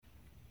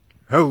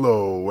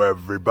Hello,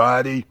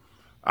 everybody.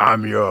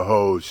 I'm your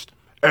host,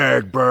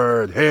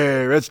 Egbert,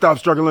 here at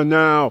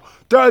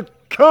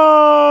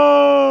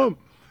StopStrugglingNow.com.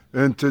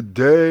 And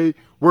today,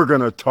 we're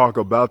going to talk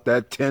about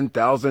that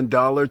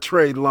 $10,000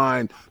 trade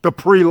line. The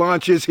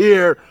pre-launch is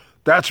here.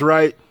 That's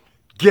right.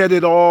 Get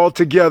it all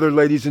together,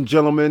 ladies and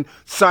gentlemen.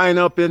 Sign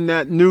up in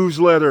that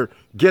newsletter.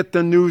 Get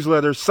the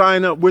newsletter.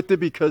 Sign up with it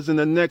because in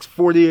the next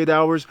 48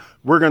 hours,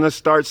 we're going to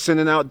start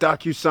sending out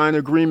DocuSign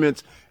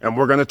agreements, and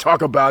we're going to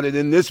talk about it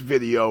in this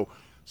video.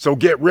 So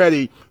get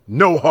ready.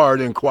 No hard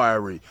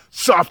inquiry.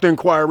 Soft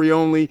inquiry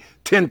only.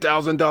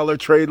 $10,000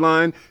 trade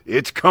line.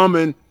 It's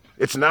coming.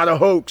 It's not a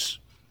hoax.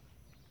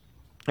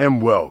 And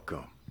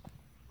welcome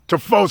to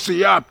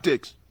Foci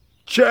Optics.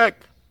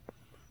 Check.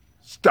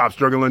 Stop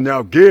Struggling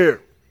Now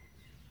gear.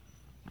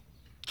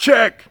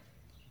 Check.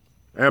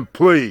 And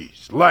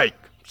please like,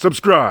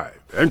 subscribe,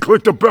 and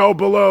click the bell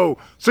below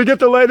so you get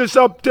the latest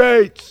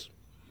updates.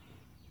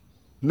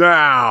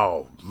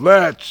 Now,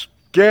 let's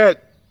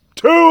get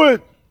to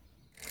it.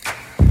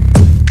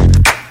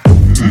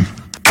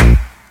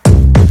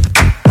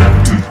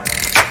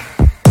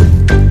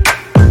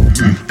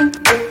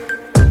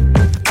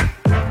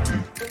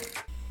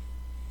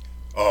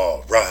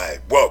 All right,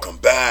 welcome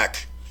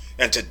back.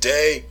 And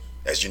today,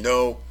 as you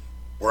know,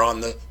 we're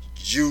on the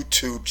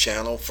YouTube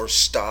channel for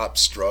Stop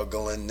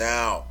Struggling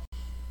Now.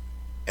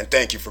 And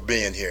thank you for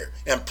being here.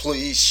 And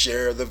please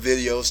share the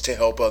videos to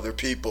help other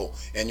people.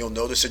 And you'll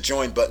notice a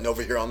join button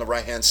over here on the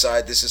right hand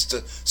side. This is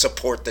to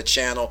support the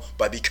channel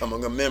by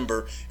becoming a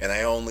member. And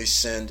I only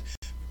send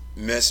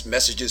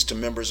messages to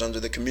members under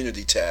the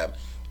community tab.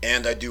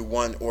 And I do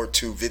 1 or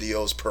 2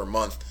 videos per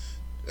month,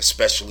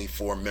 especially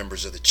for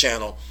members of the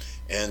channel.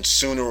 And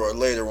sooner or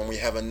later, when we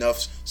have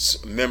enough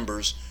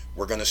members,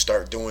 we're going to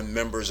start doing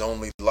members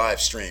only live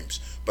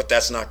streams. But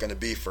that's not going to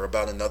be for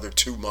about another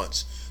 2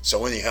 months.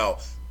 So anyhow,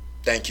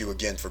 thank you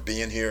again for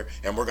being here.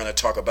 And we're going to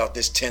talk about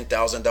this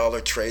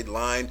 $10,000 trade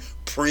line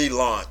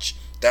pre-launch.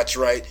 That's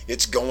right.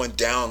 It's going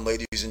down,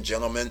 ladies and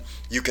gentlemen.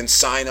 You can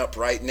sign up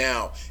right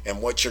now.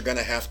 And what you're going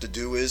to have to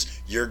do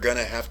is you're going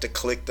to have to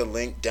click the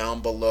link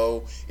down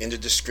below in the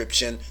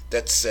description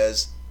that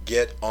says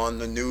get on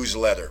the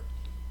newsletter.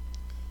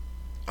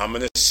 I'm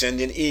going to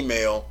send an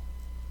email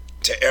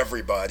to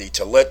everybody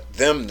to let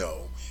them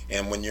know.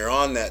 And when you're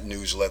on that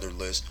newsletter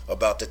list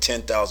about the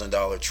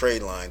 $10,000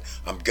 trade line,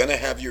 I'm going to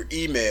have your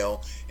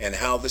email. And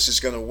how this is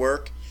going to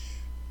work,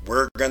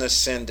 we're going to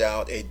send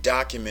out a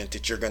document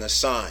that you're going to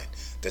sign.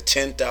 The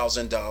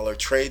 $10,000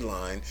 trade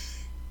line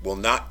will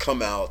not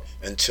come out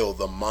until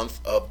the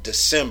month of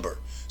December.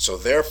 So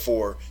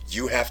therefore,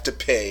 you have to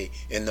pay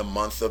in the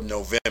month of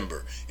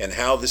November. And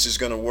how this is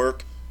going to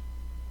work,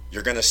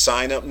 you're going to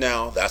sign up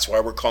now. That's why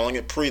we're calling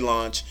it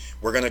pre-launch.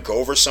 We're going to go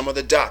over some of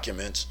the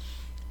documents.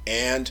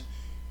 And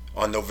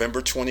on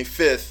November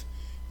 25th,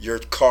 your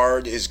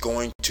card is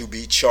going to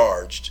be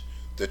charged.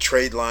 The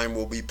trade line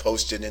will be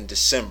posted in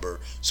December.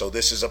 So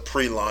this is a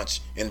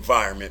pre-launch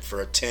environment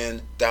for a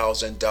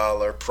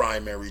 $10,000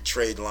 primary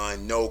trade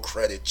line, no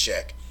credit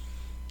check.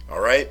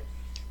 All right?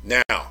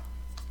 Now,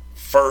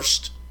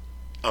 first,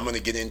 I'm going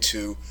to get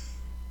into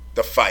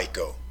the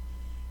FICO.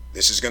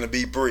 This is going to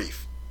be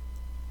brief.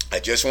 I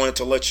just wanted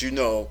to let you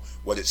know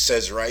what it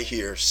says right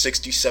here.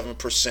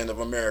 67% of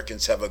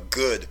Americans have a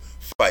good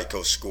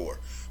FICO score.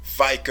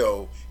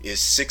 FICO is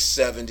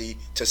 670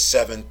 to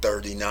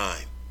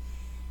 739.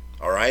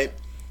 All right?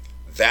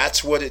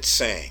 That's what it's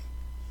saying.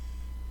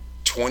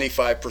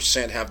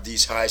 25% have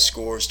these high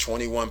scores,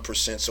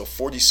 21%. So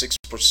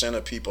 46%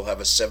 of people have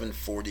a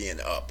 740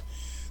 and up.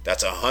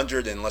 That's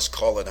 100 and let's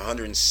call it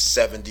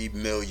 170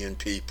 million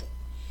people.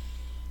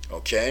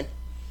 Okay?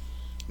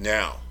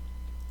 Now,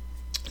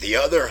 the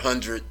other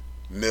 100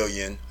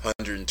 million,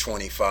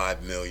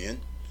 125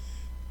 million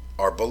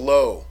are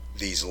below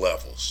these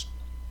levels.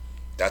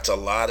 That's a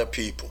lot of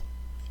people.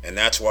 And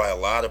that's why a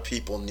lot of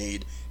people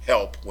need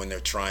help when they're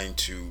trying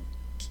to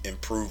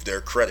improve their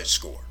credit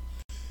score.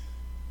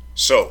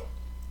 So,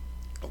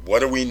 what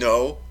do we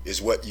know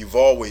is what you've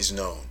always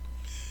known.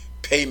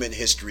 Payment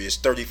history is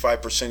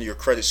 35% of your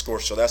credit score,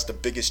 so that's the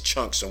biggest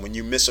chunk. So when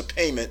you miss a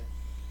payment,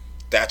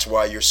 that's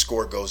why your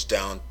score goes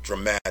down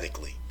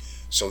dramatically.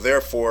 So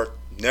therefore,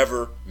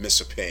 never miss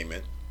a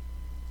payment.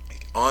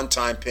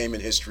 On-time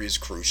payment history is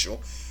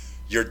crucial.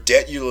 Your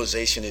debt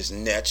utilization is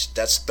net.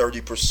 That's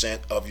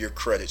 30% of your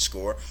credit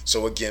score.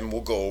 So again,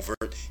 we'll go over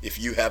it. If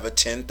you have a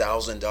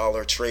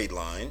 $10,000 trade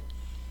line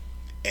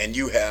and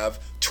you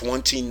have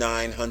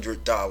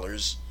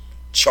 $2,900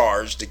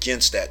 charged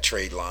against that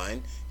trade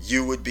line,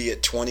 you would be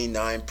at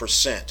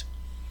 29%.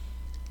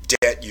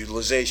 Debt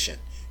utilization.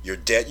 Your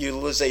debt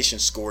utilization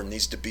score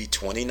needs to be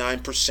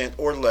 29%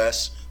 or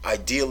less,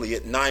 ideally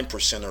at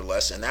 9% or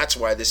less, and that's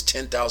why this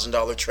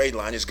 $10,000 trade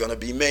line is going to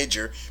be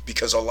major,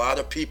 because a lot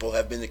of people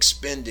have been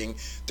expending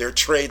their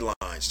trade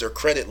lines, their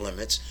credit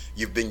limits.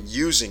 You've been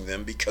using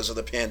them because of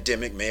the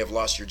pandemic, may have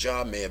lost your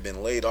job, may have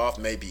been laid off,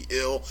 may be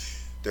ill.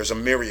 There's a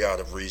myriad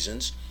of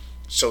reasons.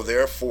 So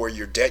therefore,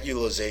 your debt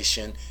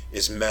utilization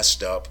is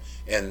messed up,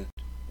 and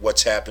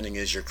what's happening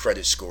is your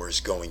credit score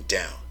is going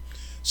down.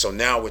 So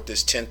now with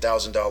this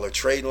 $10,000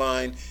 trade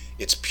line,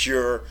 it's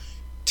pure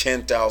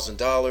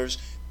 $10,000.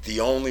 The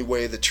only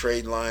way the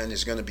trade line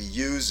is going to be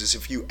used is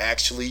if you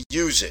actually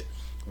use it,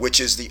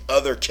 which is the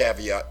other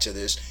caveat to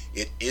this.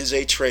 It is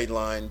a trade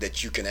line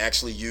that you can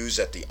actually use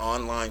at the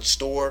online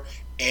store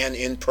and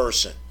in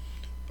person.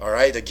 All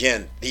right,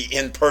 again, the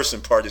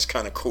in-person part is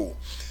kind of cool,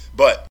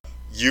 but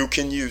you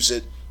can use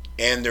it.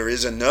 And there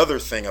is another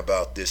thing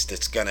about this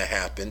that's going to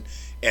happen.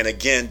 And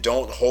again,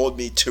 don't hold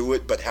me to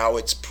it, but how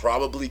it's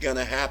probably going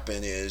to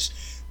happen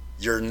is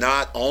you're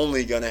not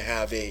only going to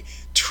have a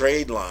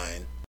trade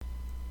line,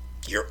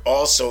 you're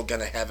also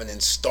going to have an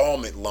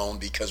installment loan,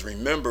 because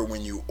remember,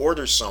 when you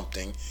order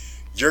something,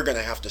 you're going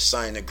to have to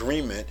sign an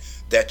agreement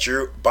that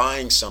you're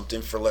buying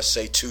something for, let's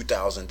say,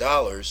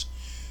 $2,000.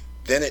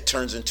 Then it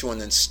turns into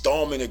an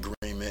installment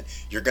agreement.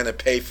 You're going to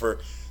pay for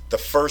the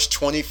first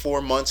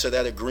 24 months of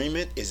that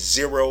agreement is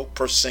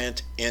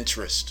 0%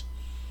 interest.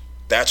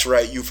 That's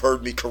right, you've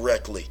heard me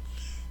correctly.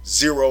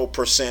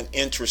 0%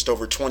 interest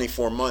over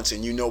 24 months.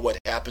 And you know what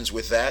happens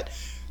with that?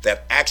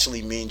 That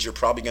actually means you're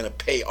probably going to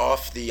pay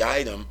off the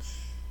item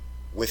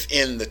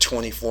within the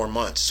 24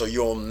 months. So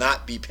you'll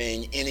not be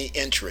paying any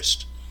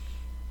interest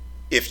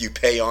if you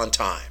pay on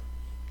time.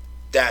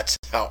 That's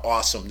how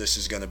awesome this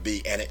is going to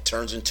be. And it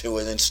turns into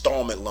an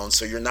installment loan.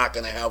 So you're not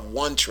going to have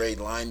one trade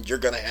line, you're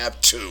going to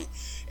have two.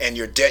 And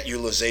your debt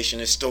utilization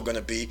is still going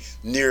to be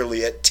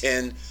nearly at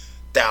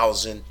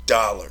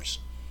 $10,000.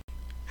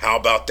 How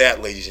about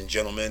that, ladies and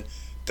gentlemen?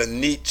 The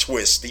neat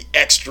twist, the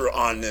extra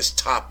on this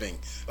topping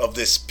of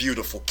this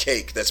beautiful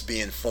cake that's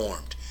being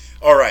formed.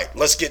 All right,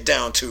 let's get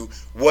down to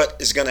what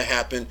is going to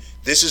happen.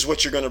 This is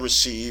what you're going to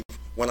receive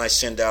when I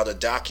send out a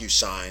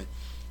DocuSign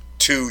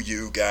to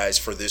you guys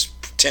for this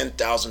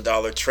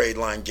 $10,000 trade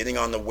line, getting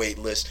on the wait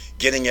list,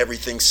 getting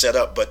everything set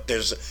up. But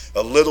there's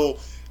a little,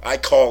 I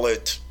call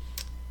it,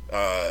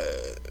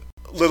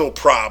 little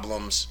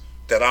problems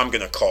that I'm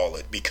going to call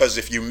it, because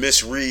if you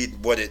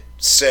misread what it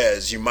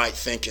says, you might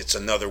think it's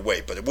another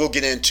way, but we'll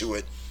get into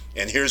it.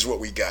 And here's what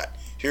we got.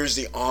 Here's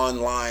the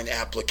online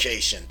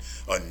application,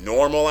 a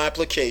normal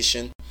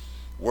application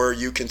where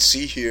you can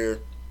see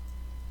here,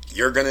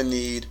 you're going to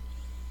need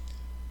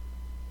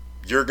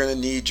your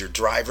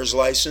driver's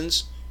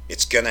license.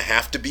 It's going to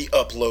have to be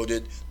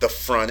uploaded, the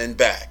front and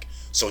back.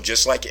 So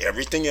just like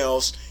everything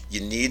else,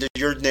 you need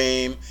your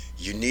name,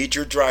 you need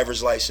your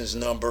driver's license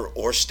number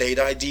or state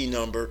ID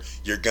number.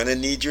 You're going to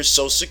need your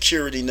social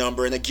security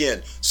number. And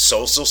again,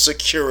 social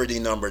security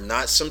number,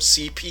 not some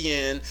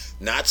CPN,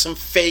 not some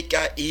fake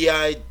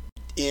EIN,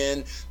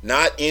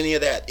 not any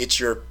of that. It's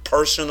your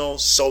personal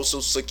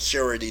social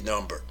security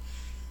number.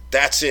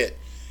 That's it.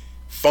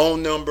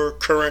 Phone number,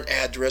 current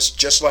address,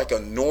 just like a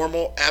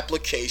normal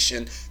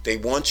application. They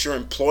want your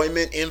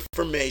employment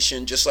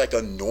information just like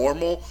a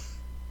normal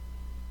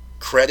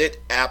credit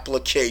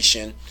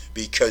application,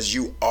 because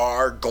you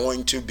are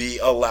going to be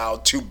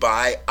allowed to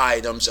buy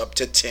items up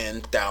to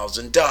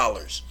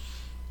 $10,000.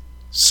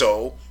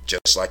 So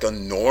just like a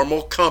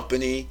normal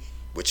company,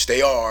 which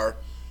they are,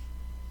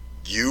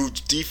 you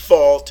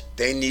default,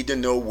 they need to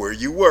know where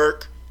you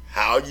work,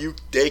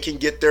 they can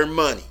get their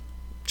money,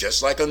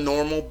 just like a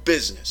normal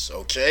business.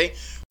 Okay,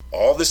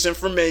 all this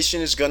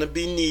information is going to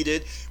be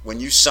needed when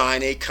you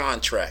sign a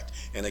contract.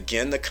 And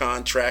again, the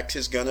contract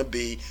is going to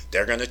be,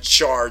 they're going to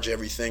charge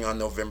everything on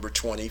November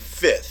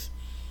 25th.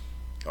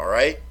 All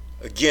right?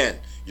 Again,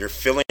 you're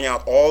filling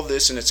out all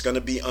this, and it's going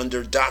to be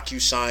under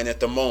DocuSign at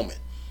the moment.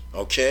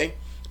 Okay?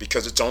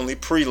 Because it's only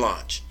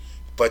pre-launch.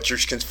 But you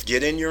can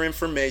get in your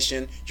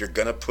information. You're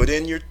going to put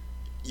in your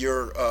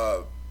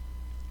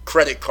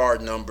credit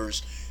card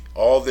numbers,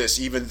 all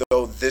this, even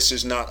though this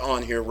is not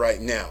on here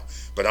right now.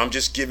 But I'm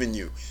just giving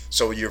you.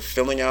 So you're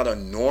filling out a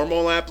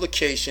normal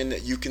application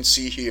that you can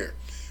see here.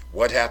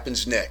 What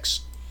happens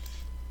next?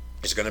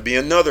 It's going to be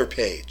another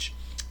page.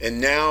 And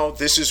now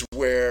this is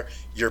where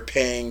you're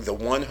paying the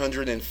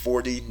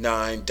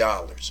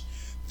 $149.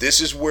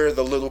 This is where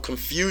the little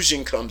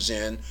confusion comes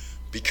in,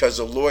 because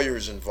a lawyer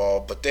is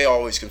involved, but they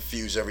always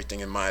confuse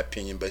everything in my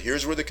opinion. But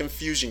here's where the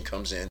confusion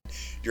comes in.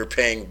 You're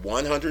paying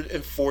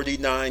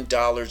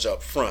 $149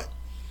 up front.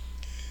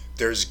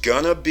 There's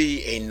going to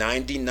be a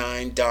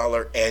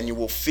 $99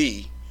 annual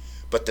fee,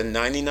 but the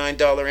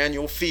 $99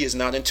 annual fee is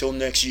not until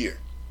next year.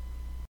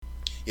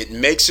 It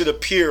makes it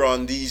appear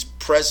on the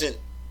present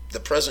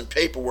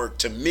paperwork,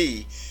 to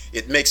me,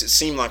 it makes it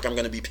seem like I'm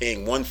going to be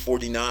paying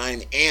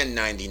 $149 and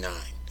 $99.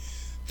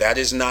 That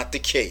is not the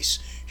case.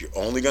 You're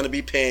only going to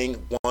be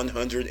paying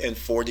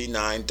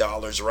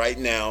 $149 right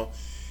now,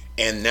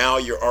 and now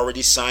you're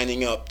already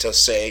signing up to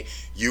say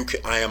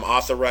I am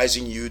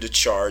authorizing you to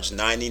charge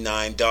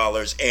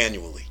 $99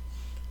 annually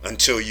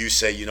until you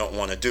say you don't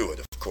want to do it,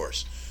 of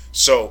course.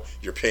 So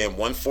you're paying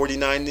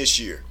 $149 this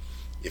year.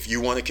 If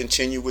you want to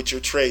continue with your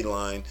trade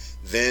line,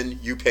 then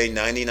you pay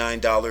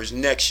 $99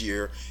 next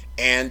year,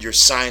 and you're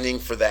signing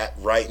for that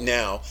right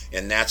now,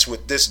 and that's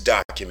what this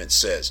document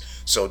says.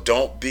 So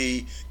don't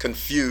be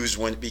confused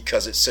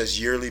because it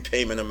says yearly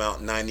payment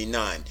amount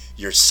 $99.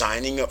 You're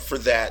signing up for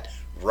that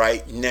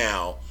right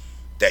now,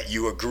 that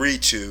you agree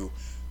to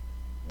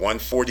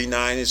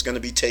 $149 is going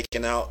to be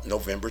taken out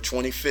November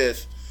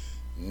 25th.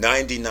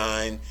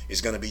 $99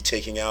 is going to be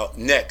taken out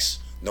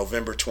next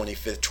November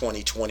 25th,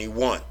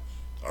 2021.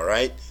 All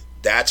right?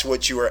 That's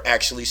what you are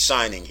actually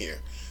signing here.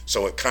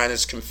 So it kind of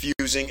is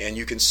confusing, and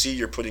you can see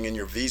you're putting in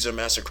your Visa,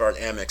 MasterCard,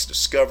 Amex,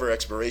 Discover,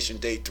 expiration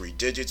date, 3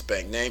 digits,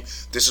 bank name.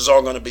 This is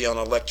all going to be on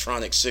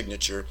electronic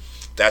signature.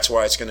 That's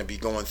why it's going to be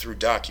going through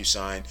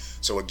DocuSign.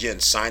 So again,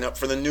 sign up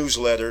for the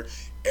newsletter.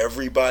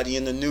 Everybody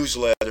in the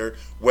newsletter,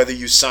 whether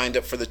you signed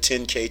up for the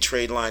 10K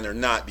trade line or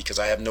not, because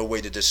I have no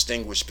way to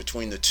distinguish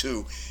between the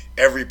two,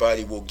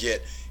 everybody will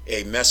get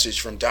a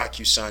message from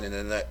DocuSign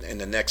in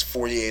the next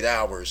 48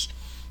 hours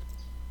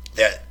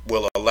that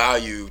will allow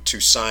you to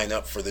sign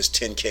up for this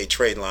 10K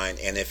trade line.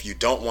 And if you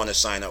don't want to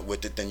sign up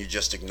with it, then you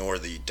just ignore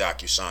the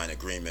DocuSign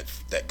agreement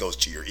that goes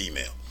to your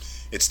email.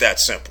 It's that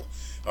simple.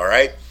 All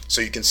right?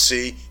 So you can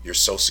see your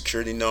social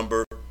security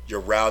number, your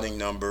routing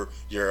number,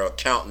 your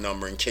account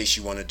number in case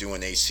you want to do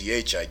an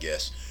ACH, I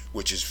guess,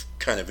 which is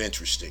kind of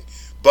interesting.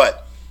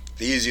 But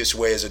the easiest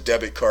way is a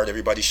debit card.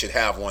 Everybody should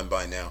have one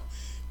by now,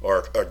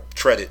 or a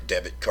credit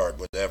debit card,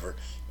 whatever.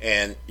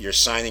 And you're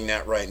signing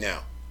that right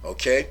now.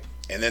 Okay?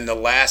 And then the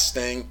last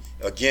thing,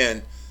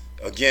 again,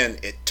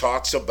 it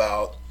talks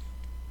about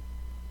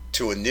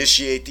to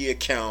initiate the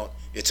account,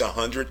 it's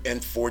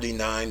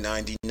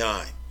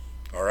 $149.99.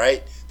 All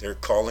right? They're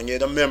calling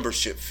it a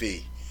membership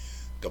fee.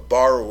 The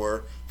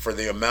borrower, for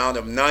the amount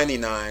of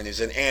 $99,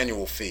 is an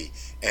annual fee.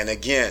 And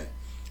again,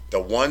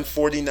 the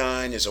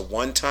 $149 is a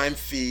one-time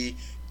fee,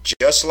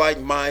 just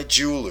like My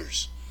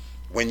Jewelers.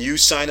 When you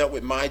sign up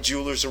with My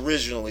Jewelers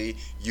originally,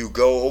 you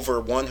go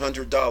over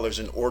 $100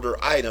 and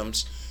order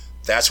items.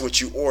 That's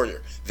what you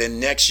order. Then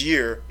next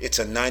year, it's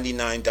a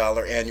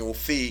 $99 annual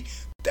fee.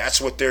 That's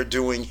what they're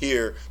doing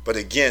here. But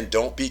again,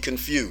 don't be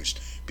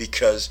confused,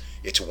 because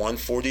it's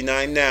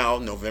 $149 now,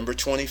 November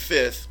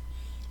 25th,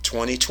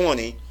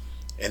 2020.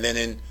 And then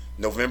in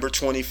November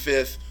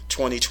 25th,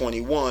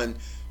 2021,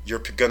 you're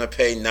going to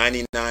pay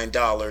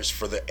 $99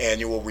 for the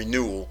annual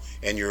renewal,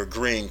 and you're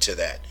agreeing to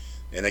that.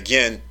 And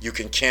again, you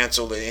can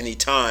cancel at any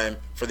time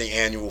for the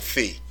annual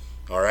fee.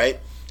 All right?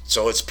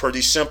 So it's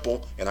pretty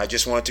simple, and I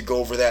just wanted to go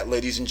over that,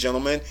 ladies and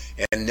gentlemen.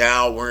 And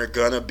now we're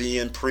going to be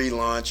in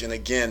pre-launch. And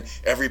again,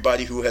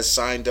 everybody who has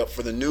signed up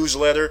for the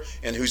newsletter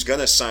and who's going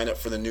to sign up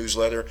for the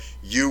newsletter,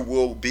 you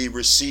will be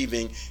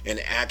receiving an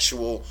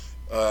actual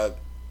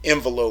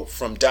envelope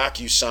from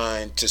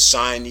DocuSign to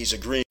sign these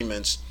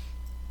agreements.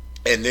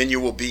 And then you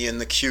will be in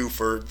the queue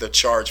for the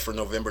charge for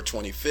November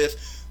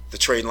 25th. The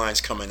trade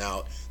line's coming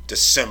out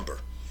December.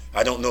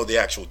 I don't know the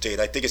actual date.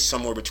 I think it's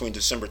somewhere between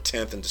December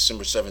 10th and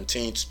December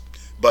 17th.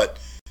 But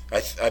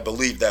I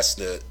believe that's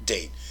the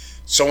date.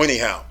 So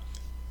anyhow,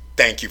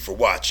 thank you for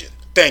watching.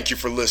 Thank you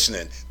for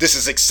listening. This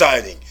is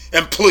exciting.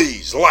 And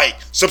please like,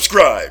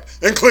 subscribe,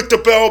 and click the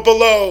bell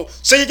below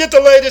so you get the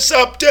latest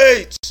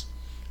updates.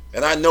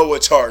 And I know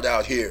it's hard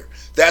out here.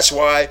 That's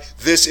why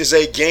this is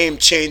a game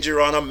changer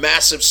on a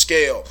massive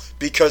scale,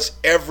 because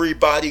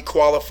everybody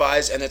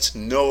qualifies, and it's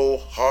no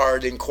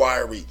hard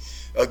inquiry.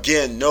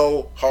 Again,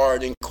 no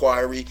hard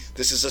inquiry.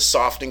 This is a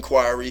soft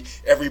inquiry.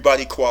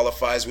 Everybody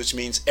qualifies, which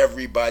means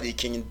everybody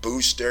can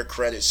boost their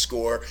credit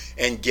score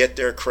and get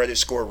their credit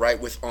score right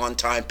with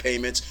on-time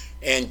payments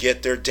and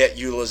get their debt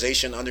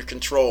utilization under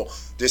control.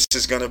 This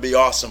is going to be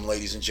awesome,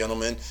 ladies and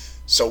gentlemen.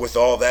 So with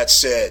all that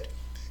said,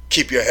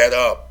 keep your head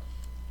up.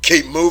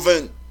 Keep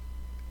moving.